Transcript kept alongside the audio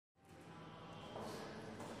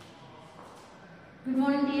Good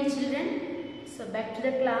morning, dear children. So back to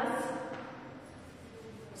the class.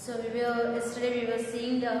 So yesterday we were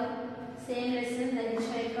seeing the same lesson, the Hich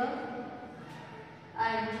Hiker,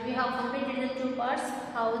 and we have completed the two parts.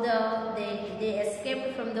 How they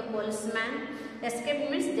escaped from the policeman.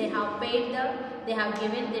 Escape means they have paid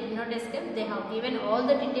they did not escape. They have given all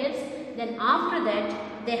the details. Then after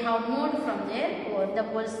that they have moved from there. Or the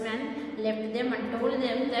policeman left them and told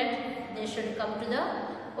them that they should come to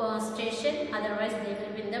the station, otherwise they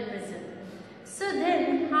will be in the prison. So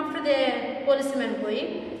then after the policeman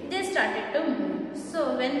going, they started to move.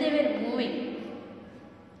 So when they were moving,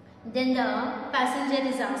 then the passenger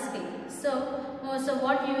is asking, so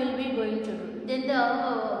what you will be going to do? Then the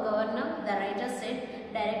the writer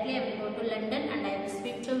said, directly I will go to London and I will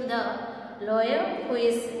speak to the lawyer who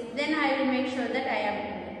is, then I will make sure that I am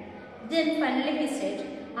Indian. Then finally he said,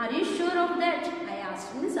 are you sure of that? I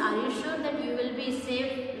asked, means, are you sure that you will be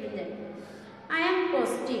safe with them? I am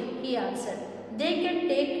positive, he answered. They can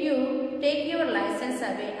take your license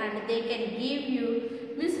away and they can give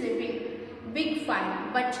you, means, big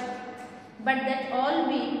fine, but that all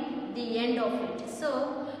be the end of it.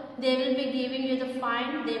 So they will be giving you the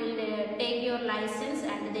fine, they will take your license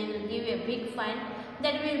and they will give you a big fine.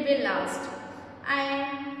 That will be last.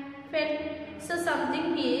 I felt so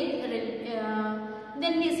something here.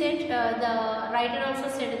 Then he said, the writer also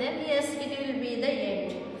said that yes, it will be the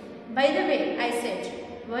end. By the way, I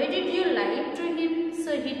said, why did you lie to him?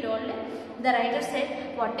 So he told, the writer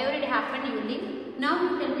said, whatever it happened, you leave. Now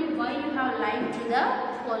you tell me why you have lied to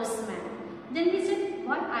the policeman. Then he said,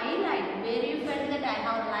 what I lied? Where you felt that I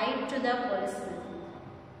have lied to the policeman?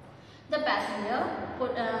 The passenger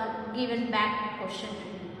put given back question to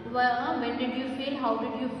him. Well, when did you feel? How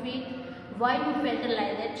did you feel? Why you felt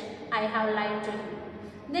like that I have lied to him?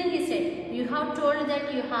 Then he said, you have told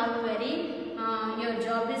that you have your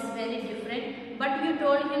job is very different, but you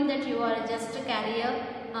told him that you are just a carrier,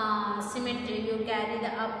 cement, you carry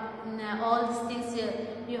all these things,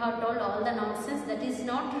 you have told all the nonsense, that is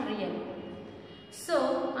not real.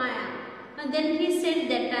 So, and then he said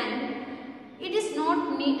that time, it is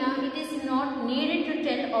not needed to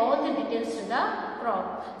tell all the details to the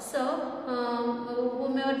crowd. So,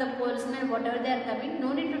 whomever the policemen, whatever they are coming,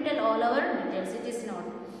 no need to tell all our details, it is not.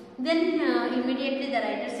 Then immediately the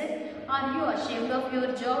writer said, are you ashamed of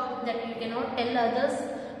your job that you cannot tell others?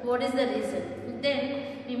 What is the reason?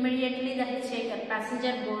 Then immediately the Hich Hiker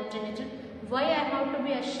passenger got it. Why I have to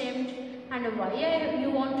be ashamed and why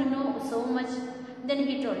you want to know so much? Then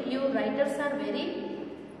he told, you writers are very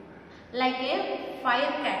like a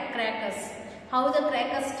firecrackers. How the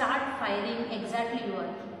crackers start firing, exactly you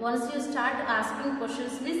are. Once you start asking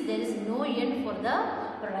questions, means there is no end for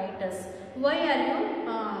the writers. Why are you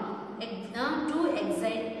too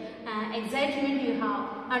excitement you have,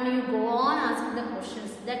 and you go on asking the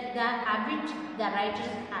questions? That the habit the writer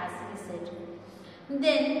has, he said.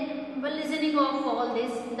 Then, while listening of all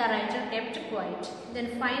this, the writer kept quiet.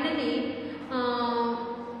 Then finally,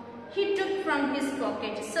 he took from his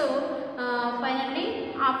pocket. So,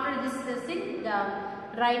 finally, after this thing, the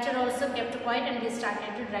writer also kept quiet and he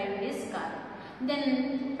started to drive his car.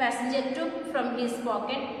 Then, passenger took from his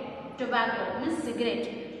pocket tobacco, means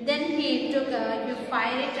cigarette. Then he took, you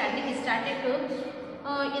fire it and he started to,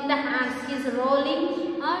 in the hands, he is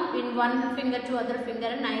rolling in one finger to other finger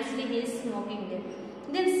and nicely he is smoking them.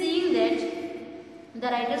 Then seeing that, the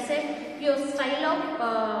writer said, your style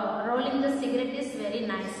of rolling the cigarette is very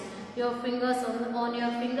nice. Your fingers, on your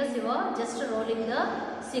fingers, you are just rolling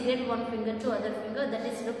the cigarette one finger to other finger. That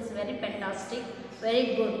is looks very fantastic,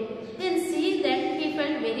 very good. Then seeing that, he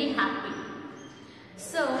felt very happy.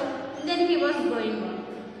 So then he was going on.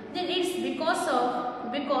 Then it's because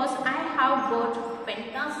I have got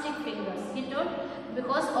fantastic fingers. He told,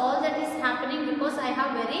 because all that is happening because I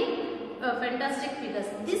have very fantastic fingers.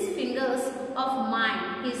 These fingers of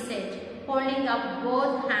mine, he said, holding up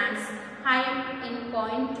both hands high in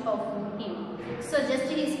point of him. So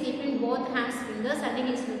just he is keeping both hands fingers and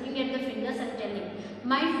he is looking at the fingers and telling,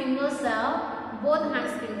 my fingers are both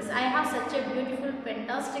hands fingers. I have such a beautiful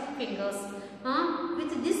fantastic fingers.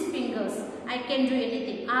 With these fingers I can do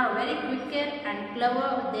anything. Are very quicker and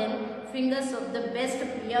clever than fingers of the best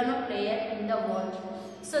piano player in the world.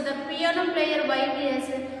 So the piano player,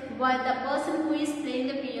 why the person who is playing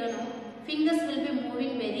the piano, fingers will be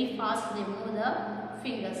moving very fast. They move the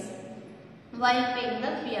fingers while playing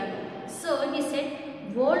the piano. So he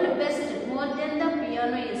said, world best, more than the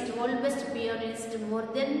pianist, world best pianist, more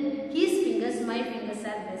than his fingers, my fingers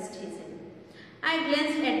are best, he said. I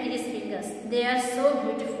glanced at his fingers. They are so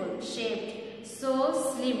beautiful, shaped, so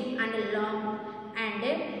slim and long, and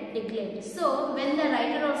declared. So when the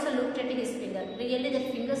writer also looked at his finger, really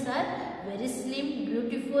the fingers are very slim,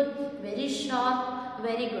 beautiful, very sharp,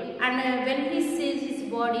 very good. And when he sees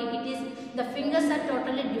his body, the fingers are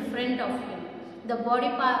totally different of him. The body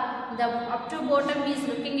part, the up to bottom he is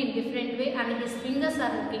looking in different way, and his fingers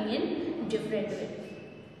are looking in different way.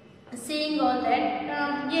 Seeing all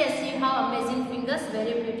that, yes, you have amazing fingers,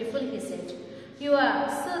 very beautiful, he said. You are.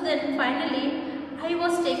 So then finally, I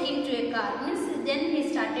was taken to a car. Then he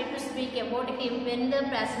started to speak about him. When the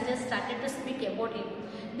passengers started to speak about him,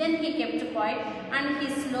 then he kept quiet and he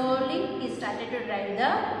started to drive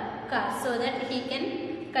the car so that he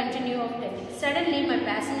can continue of telling. Suddenly, my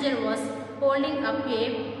passenger was holding up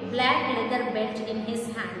a black leather belt in his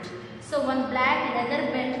hand. So one black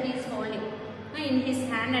leather belt he is holding in his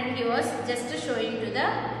hand, and he was just showing to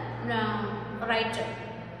the writer.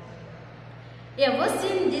 Ever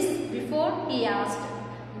seen this before? He asked.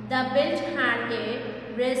 The belt had a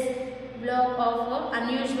wrist block of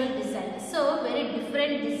unusual design. So very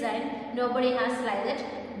different design. Nobody has like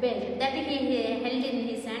that belt that he held in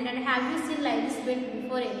his hand. And have you seen like this belt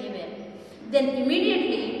before anywhere? Then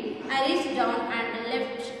immediately I reached down and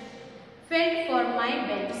felt for my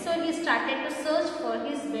belt. So he started to search for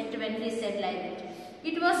his belt when he said like that.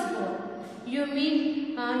 It was gone. You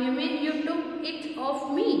mean you took it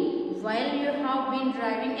off me while you have been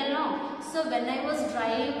driving along? So when I was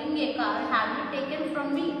driving a car, have you taken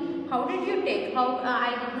from me? How did you take?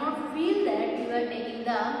 I did not feel that you were taking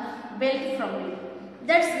the belt from me.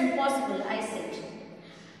 That's impossible, I said.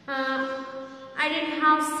 I didn't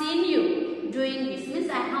have seen you doing this. Means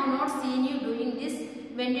I have not seen you doing this.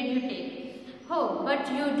 When did you take? Oh,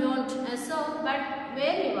 but you don't. But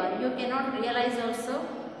where you are, you cannot realize also.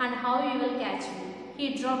 And how you will catch me?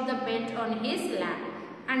 He dropped the belt on his lap,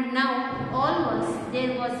 and now all once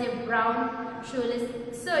there was a brown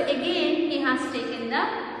shoelace. So again he has taken the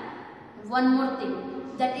one more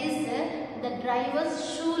thing, that is the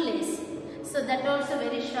driver's shoelace. So that also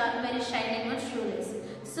very sharp, very shining on shoelace.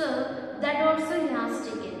 So that also he has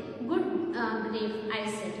taken. Good grief, I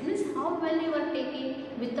said. Means how well you are taking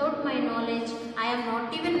without my knowledge. I am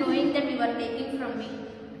not even knowing that you are taking from me.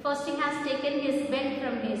 First he has taken his belt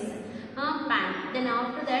from his pant. Then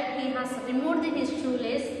after that he has removed his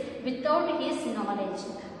shoelace without his knowledge.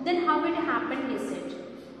 Then how it happened, he said.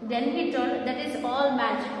 Then he told, that is all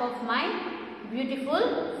magic of my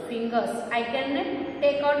beautiful fingers. I can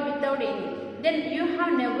take out without any. Then you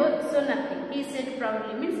have never, so nothing. He said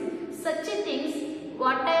proudly. Means such a things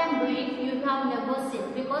what I am doing you have never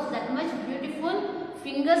seen, because that much beautiful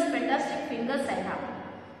fingers, fantastic fingers I have.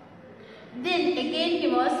 Then again he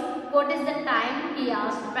was, what is the time? He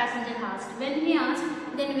asked, passenger asked. When he asked,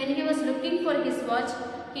 then when he was looking for his watch,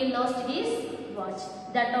 he lost his watch.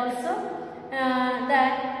 That also,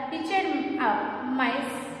 that teacher my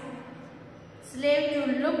slave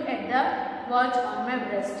to look at the watch on my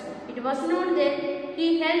breast. It was not there.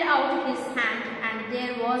 He held out his hand and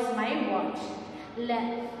there was my watch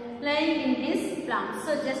lying in his palm.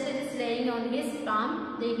 So just it is laying on his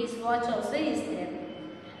palm, his watch also is there.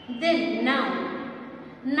 Then now,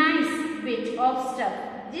 nice bit of stuff.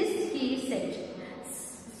 This he said.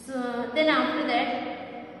 So then after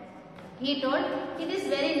that, he told, it is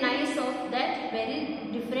very nice of that very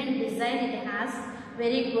different design it has.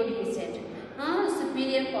 Very good, he said.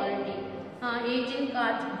 Superior quality. 18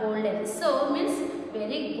 karat golden. So means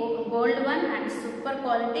very gold one and super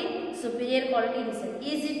quality, superior quality, he said.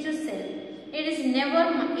 Easy to sell. It is never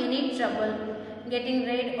any trouble getting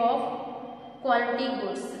rid of quality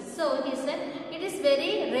goods. So he said, it is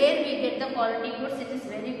very rare we get the quality goods. It is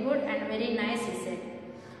very good and very nice, he said.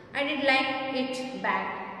 I did like it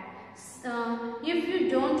back. If you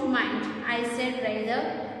don't mind, I said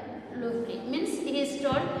rather loosely. Means he is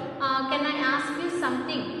told, can I ask you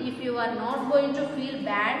something? If you are not going to feel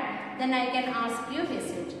bad, then I can ask you, he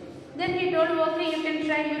said. Then he told, okay, you can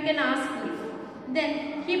try, you can ask me.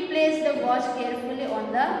 Then he placed the watch carefully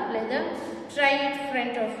on the leather, try it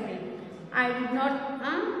front of me. I did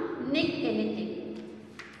not nick anything.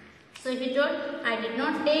 So he told, I did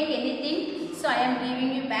not take anything, so I am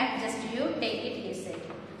giving you back, just you take it, he said.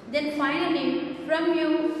 Then finally, from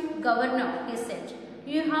you, governor, he said,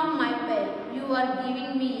 you have my bell, you are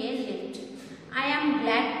giving me a lift. I am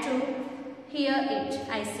glad to hear it,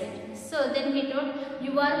 I said. So then he told,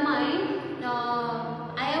 you are my,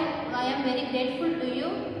 I am very grateful to you,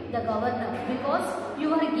 the governor, because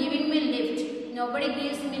you are giving me lift. Nobody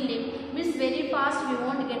gives me lift. Means very fast we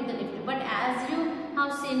won't get the lift. But as you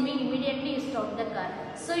have seen me, immediately you stop the car.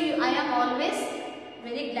 So I am always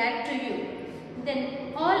very glad to you.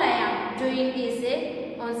 Then all I am doing is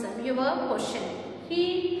a answer your question.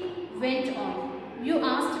 He went on. You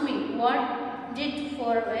asked me what did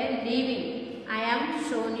for leaving. I have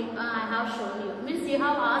shown you. Means you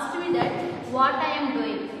have asked me that what I am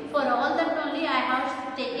doing. For all that only I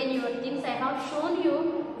have taken your things. I have shown you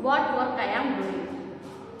what work I am doing.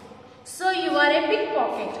 So you are a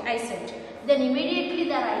pickpocket, I said. Then immediately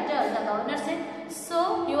the writer, the governor said,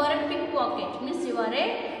 so you are a pickpocket, means you are a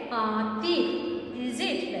thief, is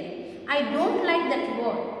it? Then I don't like that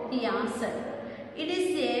word, he answered. It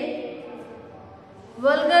is a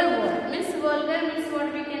vulgar word, means vulgar means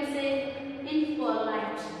what we can say,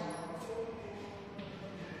 impolite.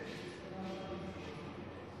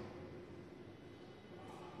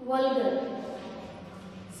 Vulgar.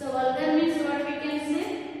 So vulgar means what we can say?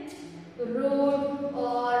 Rude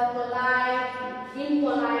or polite,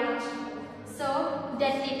 impolite, so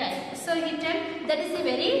dirty type. So he said that is a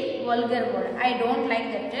very vulgar word. I don't like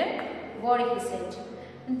that word, he said.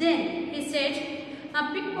 Then he said,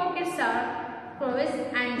 pickpockets are prowess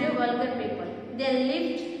and vulgar people. They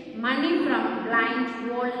lift money from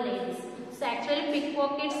blind old ladies. So actually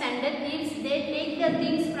pickpockets and the thieves, they take the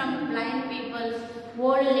things from blind people,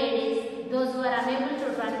 old ladies, those who are unable to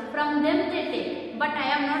run. From them they take. But I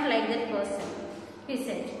am not like that person. He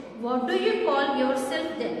said, what do you call yourself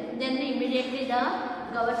then? Then immediately the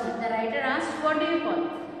governor, the writer asked, what do you call?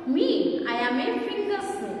 Me, I am a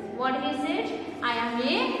fingersmith. What he said? I am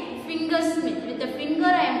a fingersmith. With the finger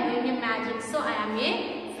I am doing a magic. So I am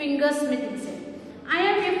a fingersmith, he said. I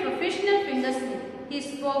am a professional fingersmith. He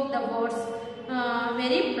spoke the words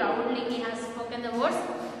very proudly. He has spoken the words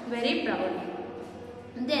very proudly.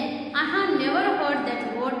 Then, I have never heard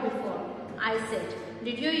that word before. I said,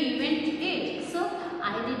 did you invent it? So,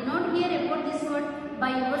 I did not hear about this word. By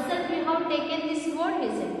yourself you have taken this word, he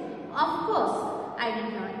said. Of course, I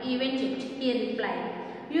did not invent it, he replied.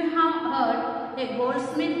 You have heard a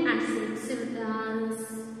goldsmith and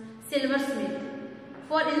silversmith.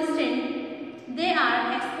 For instance, they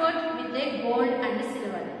are expert with the gold and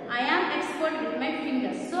silver. I am expert with my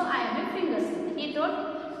fingers, so I am a fingersmith. He told,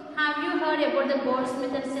 have you heard about the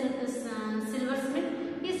goldsmith and silversmith?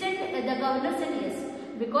 He said, the governor said yes.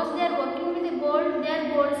 Because they are working with the gold, they are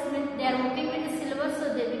goldsmith. They are working with the silver,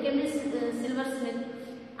 so they became a silversmith.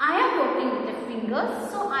 I am working with the fingers,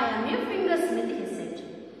 so I am a fingersmith, he said.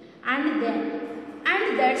 And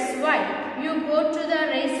that's why you go to the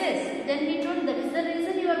races. Then he told, that is the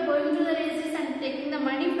reason you are going to the races and taking the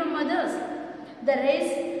money from others. The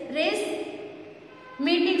race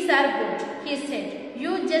meetings are good, he said.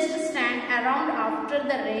 You just stand around after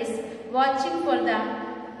the race watching for the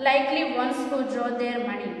likely ones who draw their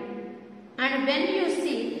money. And when you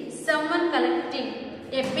see someone collecting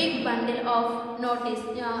a big bundle of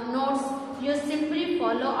notes, you simply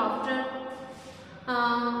follow after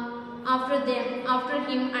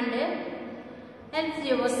him and help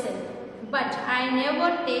yourself. But I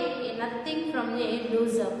never take nothing from a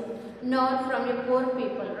loser, nor from a poor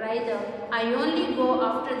people. Rather, I only go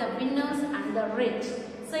after the winners and the rich.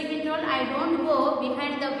 So he told, I don't go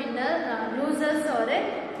behind the losers or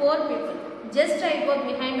poor people. Just I go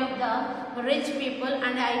behind of the rich people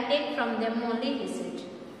and I take from them only, he said.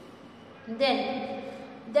 Then,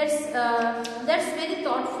 that's very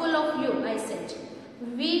thoughtful of you, I said.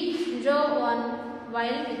 We drove on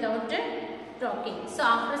while without talking. So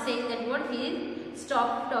after saying that word, he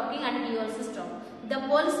stopped talking and he also stopped. The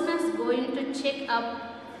policeman is going to check up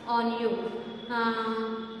on you.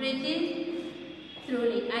 Pretty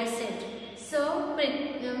truly, I said. So,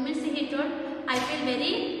 means he told, I feel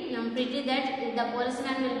very pretty that the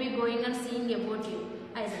policeman will be going and seeing about you.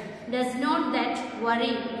 I said, does not that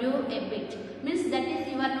worry you a bit? Means that is,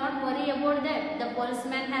 you are not worried about that. The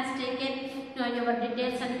policeman has taken your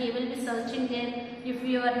details and he will be searching there. If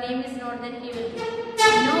your name is not there, he will be.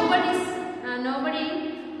 Nobody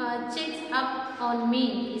checks up on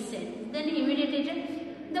me, he said. Then immediately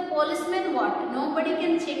said, the policeman what? Nobody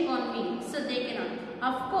can check on me. So they cannot.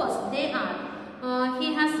 Of course, they are.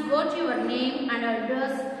 He has got your name and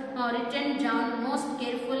address written down most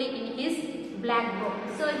carefully in his black book.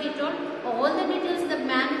 So he told all the details the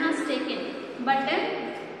man has taken. But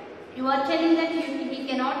you are telling that he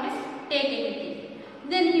cannot take anything.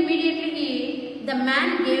 Then immediately the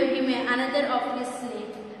man gave him another of his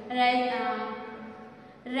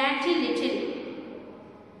ratty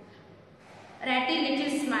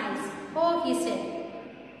little smiles. Oh, he said.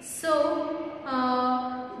 So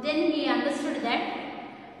then he understood that.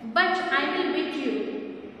 But I will beat you,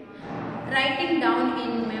 writing down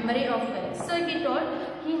in memory of it. So he told,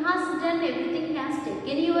 he has done everything, he has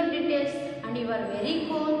taken your details and you are very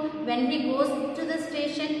cool. When he goes to the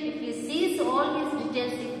station, if he sees all his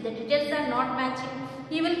details, if the details are not matching,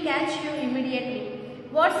 he will catch you immediately.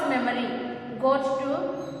 What's memory got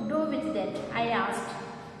to do with it? I asked.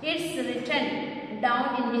 It's written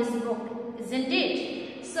down in his book, isn't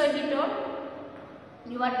it? So he told,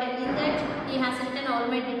 you are telling that he has written all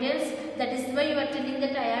my details. That is why you are telling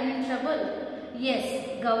that I am in trouble.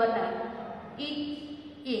 Yes, Governor, it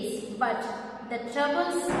is. But the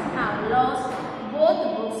troubles have lost.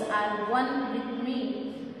 Both books are one with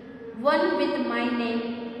me. One with my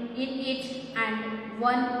name in it and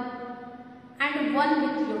one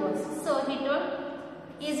with yours. So he told,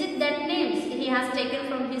 is it that names he has taken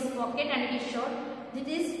from his pocket and he showed?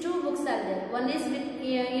 These two books are there. One is with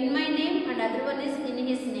in my name and other one is in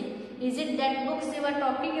his name. Is it that books you are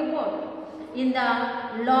talking about? In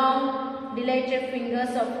the long, dilated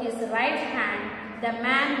fingers of his right hand, the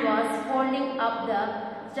man was holding up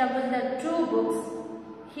the two books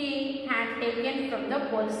he had taken from the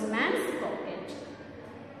policeman's pocket.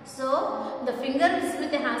 So the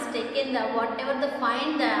fingersmith has taken the whatever the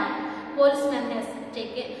fine the policeman has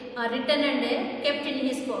taken, written and kept in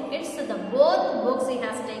his pocket. So the both books he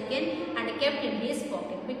has taken and kept in his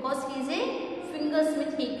pocket, because he is a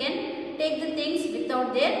fingersmith. He can take the things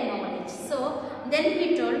without their knowledge. So then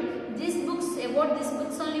he told, these books, about these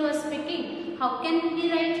books only you are speaking. How can he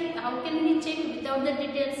write? How can he check without the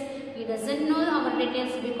details? He doesn't know our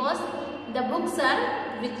details because the books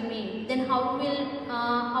are with me. Then how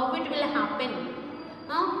it will happen?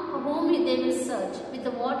 Whom they will search? With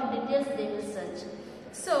what details they will search?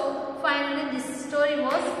 So finally this story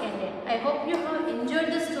was ended. I hope you have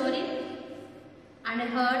enjoyed the story and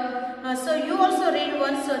heard. So you also read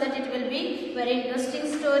one so that it will be very interesting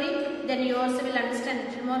story. Then you also will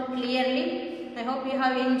understand it more clearly. I hope you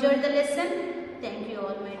have enjoyed the lesson.